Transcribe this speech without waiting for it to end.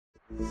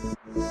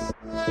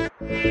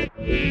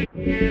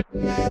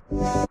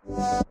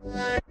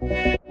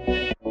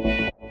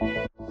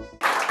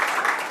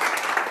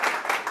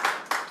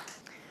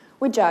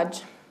We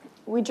judge.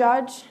 We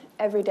judge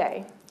every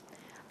day.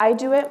 I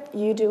do it,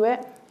 you do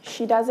it,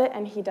 she does it,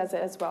 and he does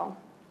it as well.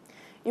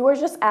 You were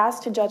just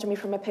asked to judge me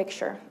from a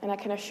picture, and I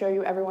can assure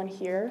you everyone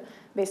here,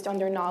 based on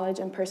their knowledge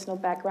and personal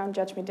background,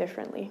 judge me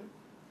differently.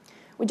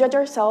 We judge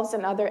ourselves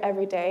and others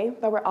every day,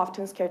 but we're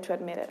often scared to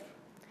admit it.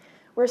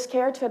 We're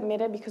scared to admit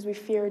it because we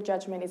fear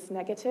judgment is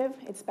negative,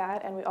 it's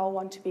bad, and we all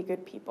want to be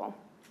good people.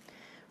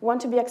 We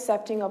want to be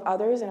accepting of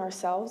others and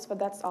ourselves, but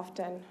that's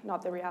often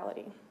not the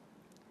reality.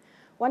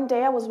 One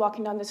day I was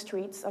walking down the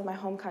streets of my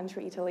home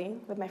country, Italy,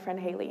 with my friend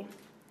Haley.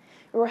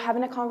 We were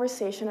having a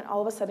conversation, and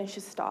all of a sudden she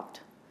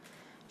stopped.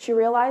 She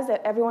realized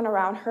that everyone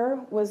around her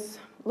was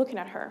looking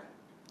at her.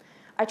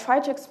 I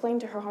tried to explain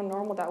to her how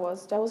normal that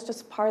was. That was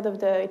just part of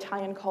the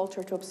Italian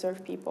culture to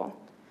observe people.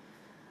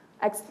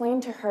 I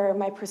explained to her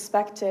my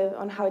perspective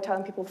on how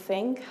Italian people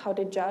think, how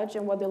they judge,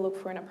 and what they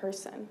look for in a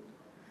person.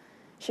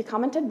 She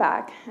commented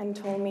back and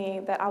told me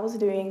that I was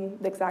doing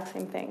the exact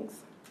same things.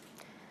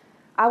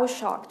 I was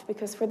shocked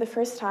because for the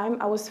first time,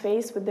 I was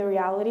faced with the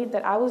reality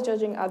that I was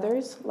judging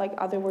others like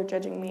others were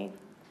judging me.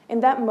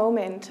 In that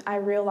moment, I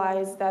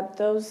realized that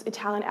those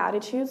Italian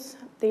attitudes,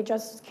 they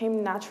just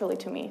came naturally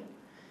to me.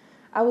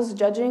 I was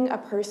judging a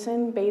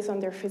person based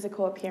on their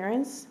physical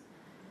appearance,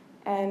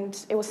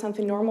 and it was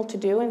something normal to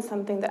do and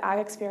something that I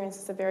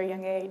experienced at a very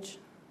young age.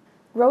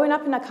 Growing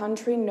up in a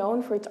country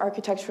known for its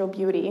architectural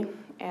beauty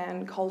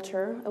and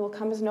culture, it will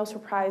come as no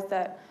surprise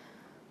that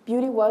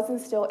beauty was and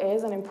still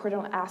is an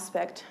important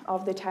aspect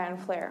of the Italian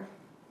flair.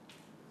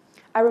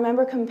 I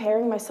remember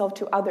comparing myself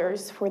to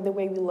others for the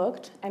way we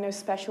looked, and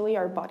especially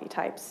our body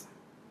types.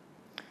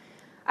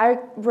 I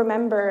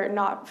remember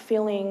not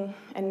feeling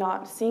and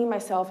not seeing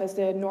myself as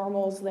the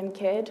normal slim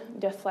kid,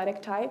 the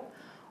athletic type,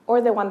 or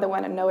the one that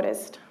went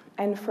unnoticed.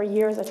 And for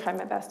years, I tried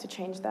my best to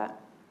change that.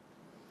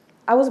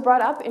 I was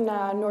brought up in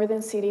a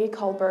northern city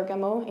called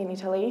Bergamo in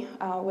Italy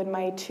with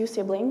my 2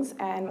 siblings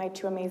and my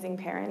 2 amazing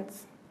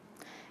parents.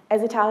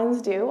 As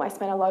Italians do, I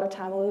spent a lot of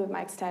time with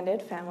my extended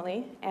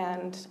family,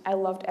 and I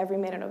loved every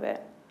minute of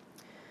it.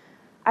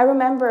 I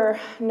remember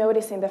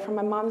noticing that from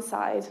my mom's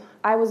side,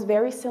 I was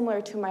very similar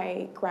to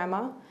my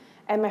grandma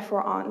and my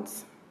 4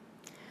 aunts.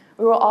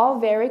 We were all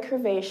very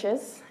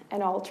curvaceous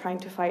and all trying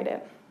to fight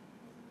it.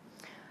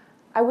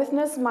 I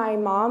witnessed my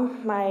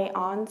mom, my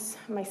aunts,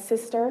 my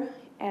sister,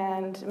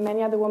 and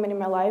many other women in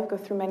my life go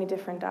through many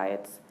different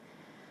diets.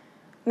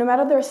 No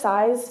matter their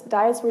size,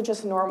 diets were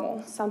just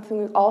normal,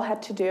 something we all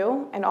had to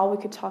do and all we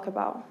could talk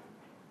about.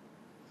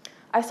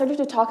 I started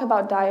to talk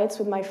about diets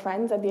with my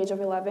friends at the age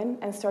of 11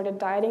 and started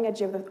dieting at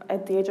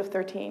the age of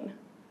 13.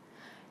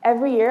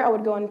 Every year I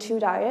would go on 2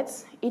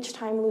 diets, each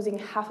time losing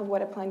half of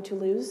what I planned to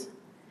lose,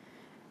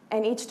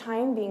 and each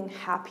time being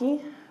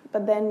happy,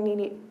 but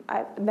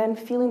then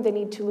feeling the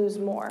need to lose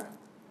more.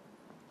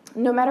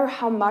 No matter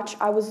how much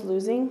I was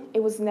losing,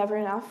 it was never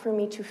enough for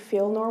me to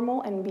feel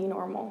normal and be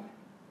normal.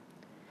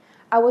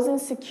 I was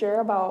insecure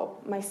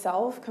about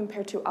myself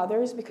compared to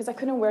others because I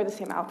couldn't wear the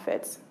same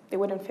outfits. They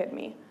wouldn't fit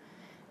me.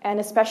 And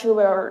especially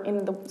where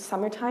in the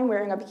summertime,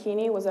 wearing a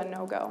bikini was a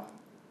no-go.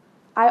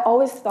 I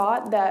always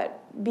thought that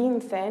being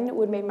thin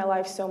would make my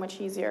life so much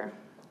easier,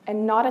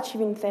 and not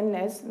achieving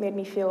thinness made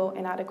me feel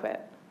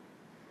inadequate.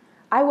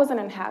 I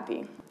wasn't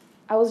unhappy.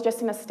 I was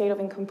just in a state of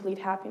incomplete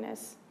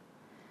happiness.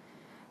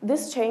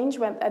 This changed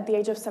when, at the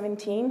age of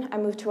 17, I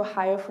moved to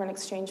Ohio for an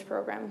exchange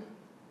program.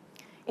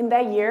 In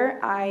that year,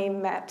 I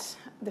met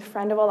the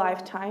friend of a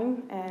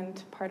lifetime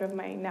and part of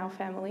my now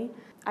family.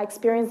 I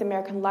experienced the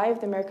American life,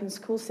 the American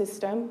school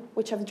system,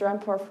 which I've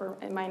dreamt for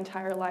my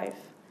entire life.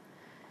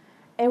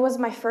 It was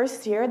my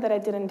first year that I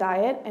didn't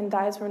diet, and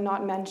diets were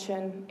not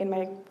mentioned in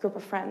my group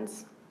of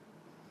friends.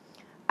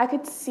 I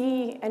could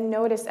see and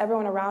notice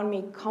everyone around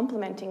me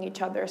complimenting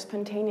each other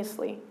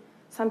spontaneously,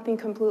 something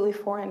completely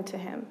foreign to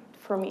him,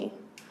 for me.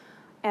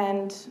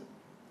 And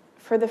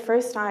for the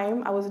first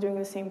time, I was doing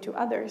the same to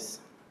others.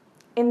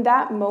 In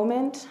that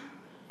moment,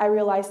 I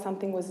realized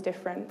something was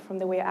different from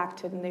the way I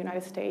acted in the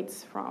United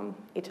States from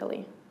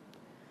Italy.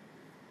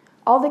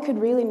 All they could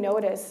really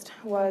notice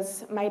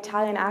was my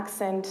Italian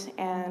accent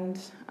and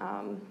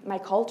my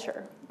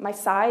culture. My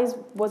size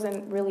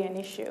wasn't really an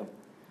issue.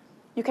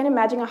 You can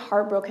imagine how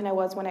heartbroken I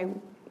was when I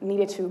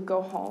needed to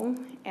go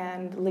home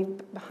and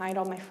leave behind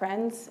all my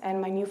friends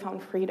and my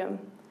newfound freedom.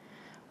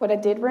 What I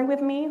did bring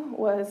with me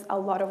was a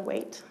lot of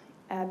weight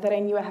that I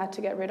knew I had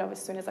to get rid of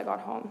as soon as I got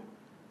home.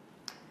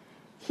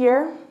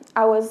 Here,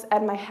 I was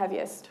at my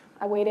heaviest.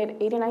 I weighed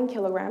 89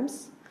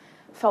 kilograms,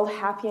 felt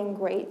happy and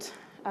great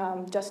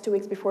just 2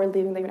 weeks before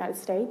leaving the United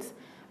States,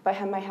 but I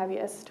had my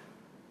heaviest.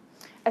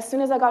 As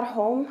soon as I got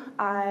home,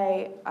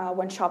 I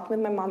went shopping with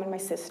my mom and my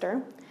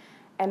sister,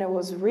 and it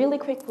was really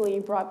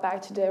quickly brought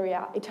back to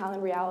the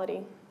Italian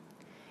reality.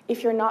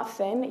 If you're not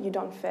thin, you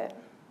don't fit.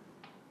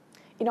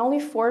 In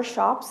only 4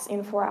 shops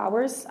in 4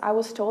 hours, I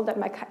was told that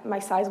my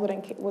size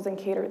wasn't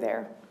catered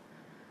there.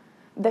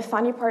 The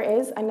funny part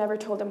is, I never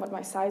told them what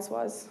my size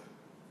was.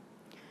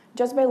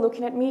 Just by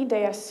looking at me,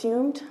 they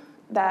assumed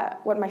that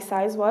what my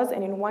size was,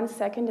 and in 1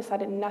 second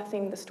decided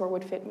nothing in the store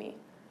would fit me.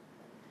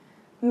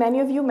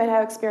 Many of you may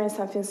have experienced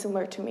something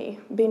similar to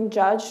me, being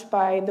judged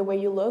by the way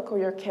you look or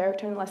your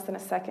character in less than a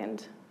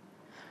second.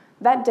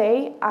 That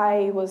day,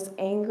 I was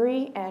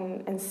angry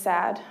and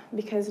sad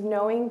because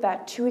knowing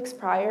that 2 weeks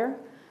prior,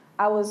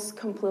 I was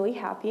completely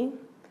happy,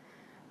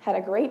 had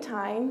a great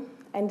time,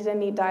 and didn't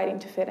need dieting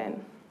to fit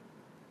in.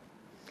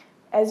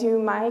 As you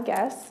might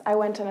guess, I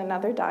went on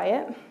another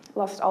diet,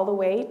 lost all the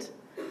weight,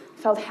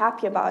 felt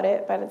happy about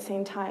it, but at the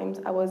same time,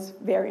 I was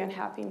very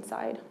unhappy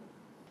inside.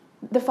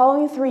 The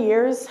following 3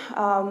 years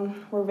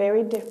were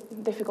very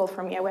difficult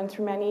for me. I went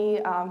through many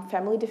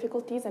family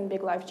difficulties and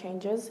big life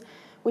changes,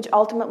 which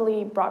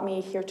ultimately brought me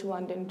here to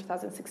London in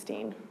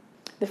 2016.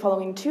 The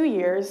following 2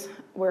 years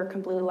were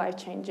completely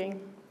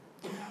life-changing.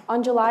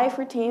 On July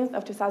 14th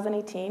of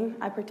 2018,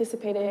 I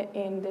participated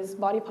in this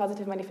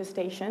body-positive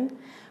manifestation,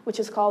 which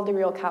is called the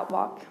Real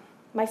Catwalk.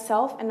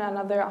 Myself and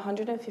another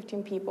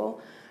 115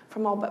 people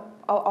from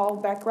all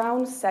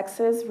backgrounds,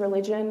 sexes,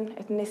 religion,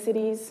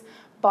 ethnicities,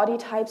 body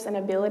types, and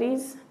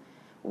abilities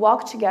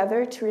walked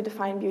together to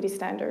redefine beauty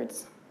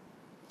standards.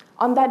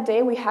 On that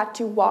day, we had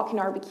to walk in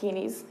our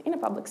bikinis in a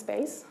public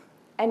space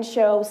and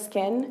show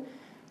skin,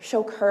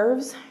 show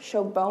curves,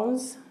 show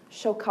bones,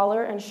 show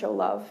color, and show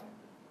love.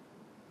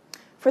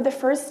 For the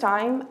first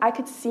time, I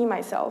could see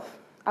myself.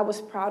 I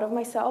was proud of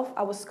myself,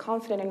 I was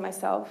confident in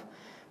myself,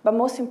 but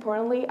most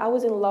importantly, I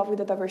was in love with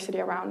the diversity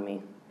around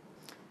me.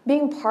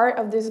 Being part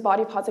of this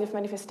body-positive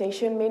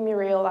manifestation made me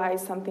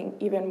realize something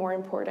even more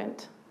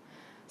important.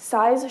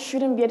 Size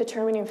shouldn't be a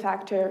determining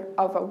factor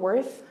of a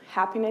worth,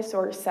 happiness,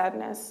 or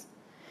sadness.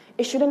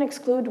 It shouldn't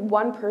exclude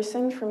one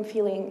person from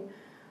feeling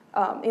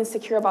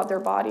insecure about their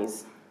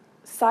bodies.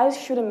 Size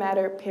shouldn't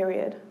matter,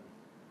 period.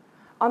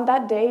 On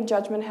that day,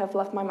 judgment have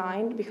left my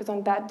mind because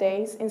on that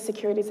day,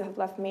 insecurities have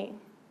left me.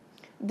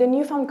 The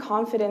newfound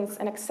confidence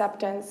and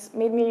acceptance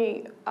made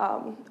me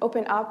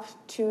open up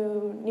to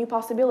new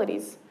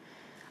possibilities.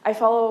 I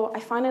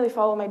finally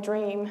follow my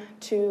dream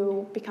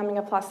to becoming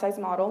a plus-size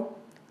model,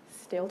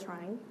 still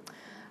trying.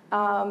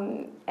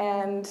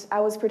 And I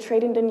was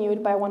portrayed in the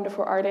nude by a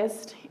wonderful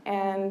artist,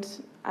 and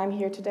I'm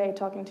here today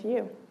talking to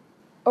you.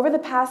 Over the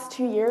past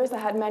 2 years, I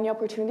had many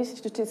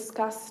opportunities to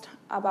discuss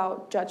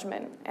about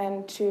judgment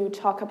and to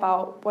talk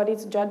about what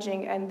is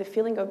judging and the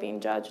feeling of being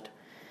judged.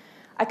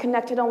 I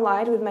connected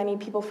online with many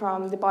people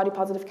from the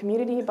body-positive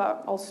community,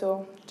 but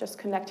also just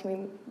connecting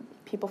with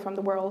people from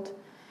the world.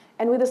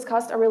 And we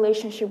discussed our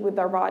relationship with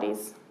our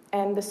bodies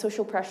and the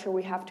social pressure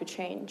we have to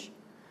change.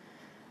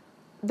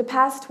 The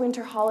past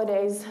winter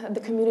holidays,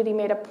 the community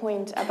made a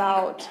point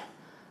about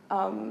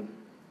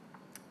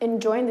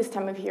enjoying this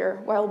time of year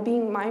while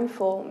being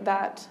mindful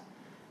that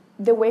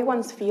the way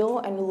one's feel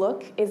and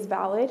look is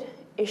valid.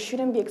 It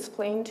shouldn't be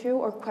explained to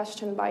or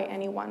questioned by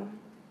anyone.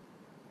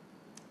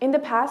 In the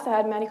past, I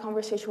had many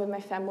conversations with my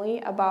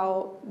family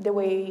about the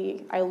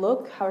way I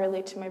look, how I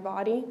relate to my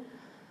body,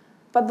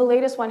 but the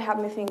latest one had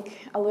me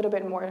think a little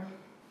bit more.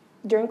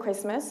 During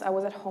Christmas, I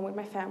was at home with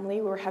my family,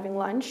 we were having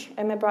lunch,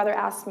 and my brother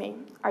asked me,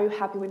 "Are you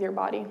happy with your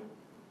body?"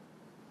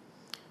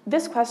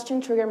 This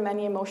question triggered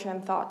many emotions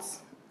and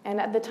thoughts,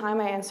 and at the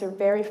time I answered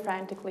very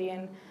frantically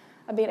and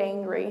a bit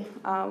angry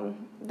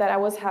that I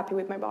was happy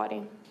with my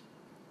body.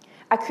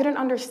 I couldn't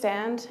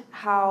understand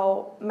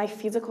how my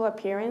physical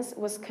appearance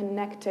was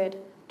connected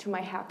to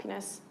my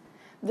happiness,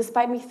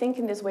 despite me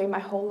thinking this way my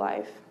whole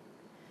life.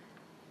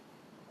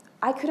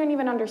 I couldn't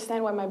even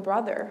understand why my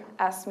brother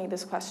asked me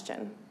this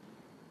question.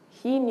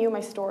 He knew my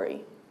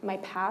story, my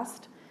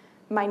past,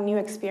 my new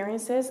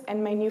experiences,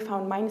 and my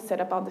newfound mindset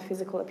about the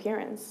physical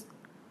appearance.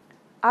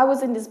 I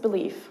was in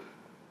disbelief,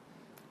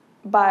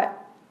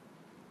 but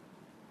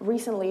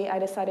recently I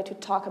decided to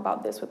talk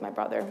about this with my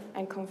brother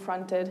and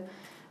confronted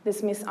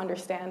this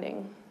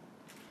misunderstanding.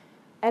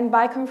 And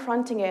by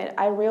confronting it,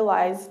 I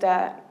realized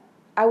that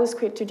I was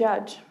quick to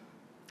judge.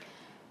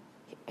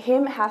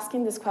 Him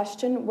asking this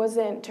question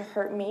wasn't to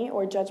hurt me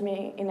or judge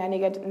me in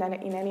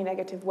any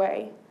negative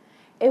way.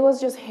 It was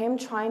just him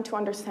trying to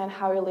understand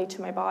how I relate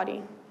to my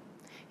body.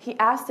 He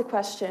asked the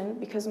question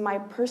because my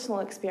personal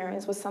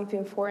experience was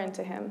something foreign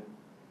to him.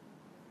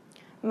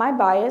 My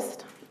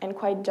biased and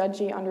quite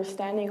judgy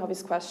understanding of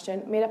his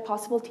question made a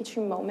possible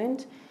teaching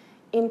moment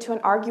into an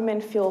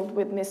argument filled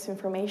with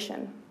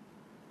misinformation.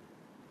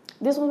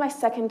 This was my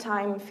second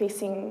time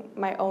facing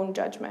my own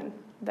judgment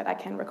that I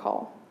can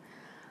recall.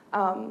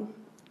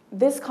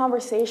 This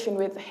conversation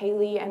with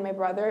Haley and my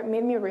brother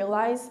made me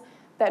realize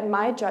that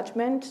my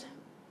judgment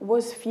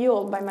was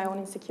fueled by my own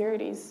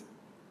insecurities.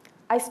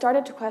 I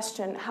started to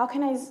question, how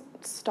can I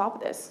stop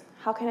this?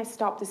 How can I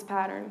stop this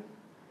pattern?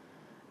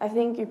 I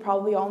think you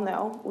probably all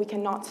know we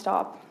cannot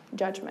stop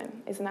judgment.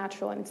 It's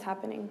natural and it's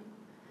happening.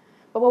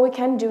 But what we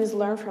can do is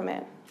learn from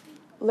it.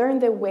 Learn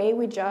the way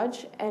we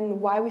judge and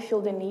why we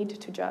feel the need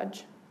to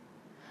judge.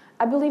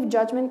 I believe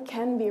judgment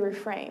can be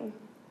reframed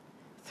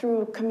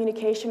through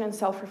communication and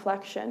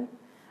self-reflection,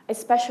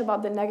 especially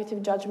about the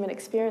negative judgment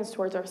experienced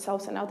towards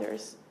ourselves and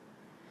others.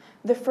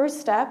 The first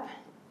step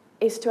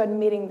is to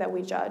admitting that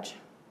we judge,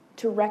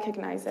 to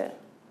recognize it.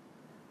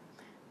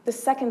 The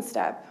second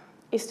step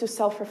is to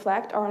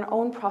self-reflect on our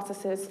own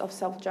processes of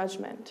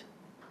self-judgment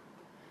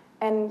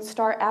and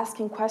start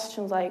asking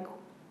questions like,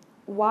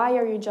 why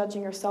are you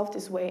judging yourself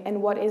this way,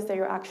 and what is that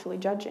you're actually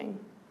judging?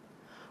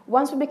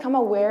 Once we become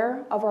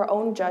aware of our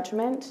own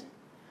judgment,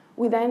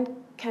 we then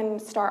can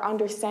start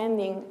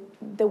understanding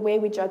the way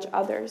we judge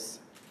others.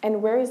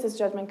 And where is this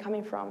judgment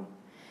coming from?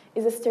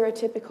 Is it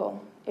stereotypical?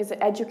 Is it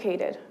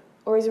educated?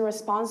 Or is it a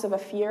response of a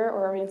fear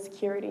or our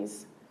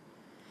insecurities?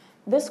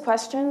 These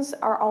questions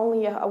are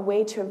only a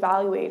way to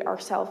evaluate our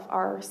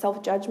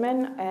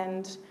self-judgment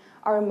and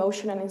our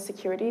emotion and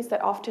insecurities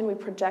that often we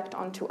project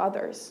onto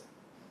others.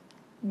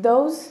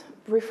 Those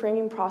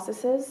reframing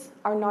processes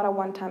are not a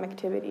one-time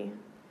activity.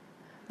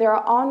 They are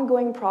an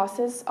ongoing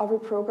process of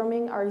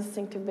reprogramming our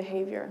instinctive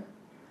behavior.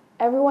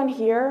 Everyone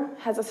here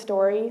has a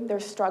story, their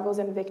struggles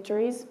and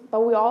victories,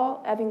 but we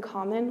all have in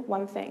common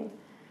one thing.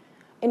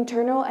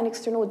 Internal and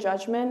external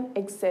judgment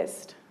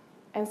exist,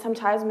 and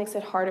sometimes makes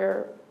it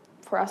harder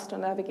for us to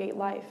navigate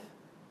life.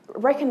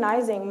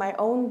 Recognizing my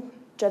own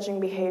judging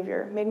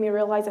behavior made me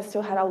realize I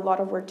still had a lot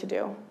of work to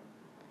do.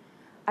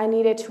 I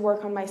needed to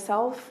work on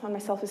myself, on my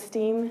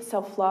self-esteem,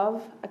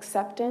 self-love,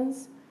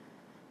 acceptance,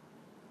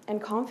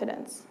 and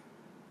confidence.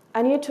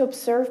 I needed to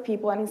observe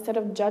people, and instead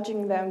of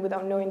judging them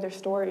without knowing their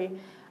story,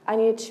 I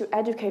needed to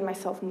educate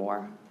myself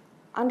more,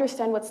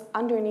 understand what's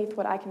underneath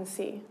what I can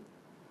see.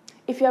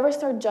 If you ever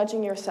start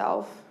judging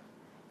yourself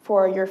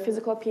for your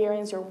physical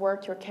appearance, your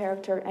work, your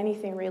character,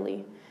 anything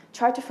really,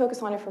 try to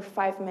focus on it for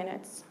 5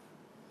 minutes.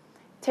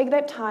 Take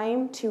that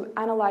time to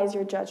analyze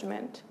your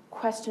judgment,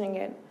 questioning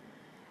it,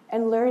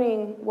 and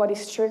learning what is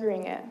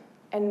triggering it.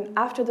 And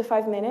after the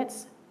 5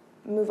 minutes,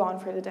 move on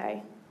for the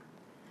day.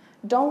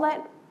 Don't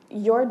let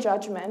your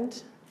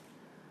judgment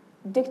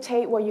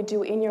dictate what you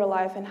do in your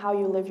life and how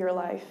you live your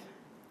life.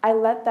 I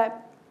let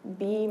that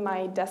be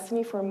my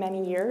destiny for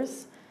many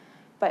years,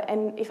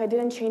 and if I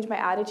didn't change my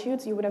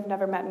attitudes, you would have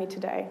never met me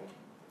today.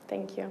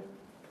 Thank you.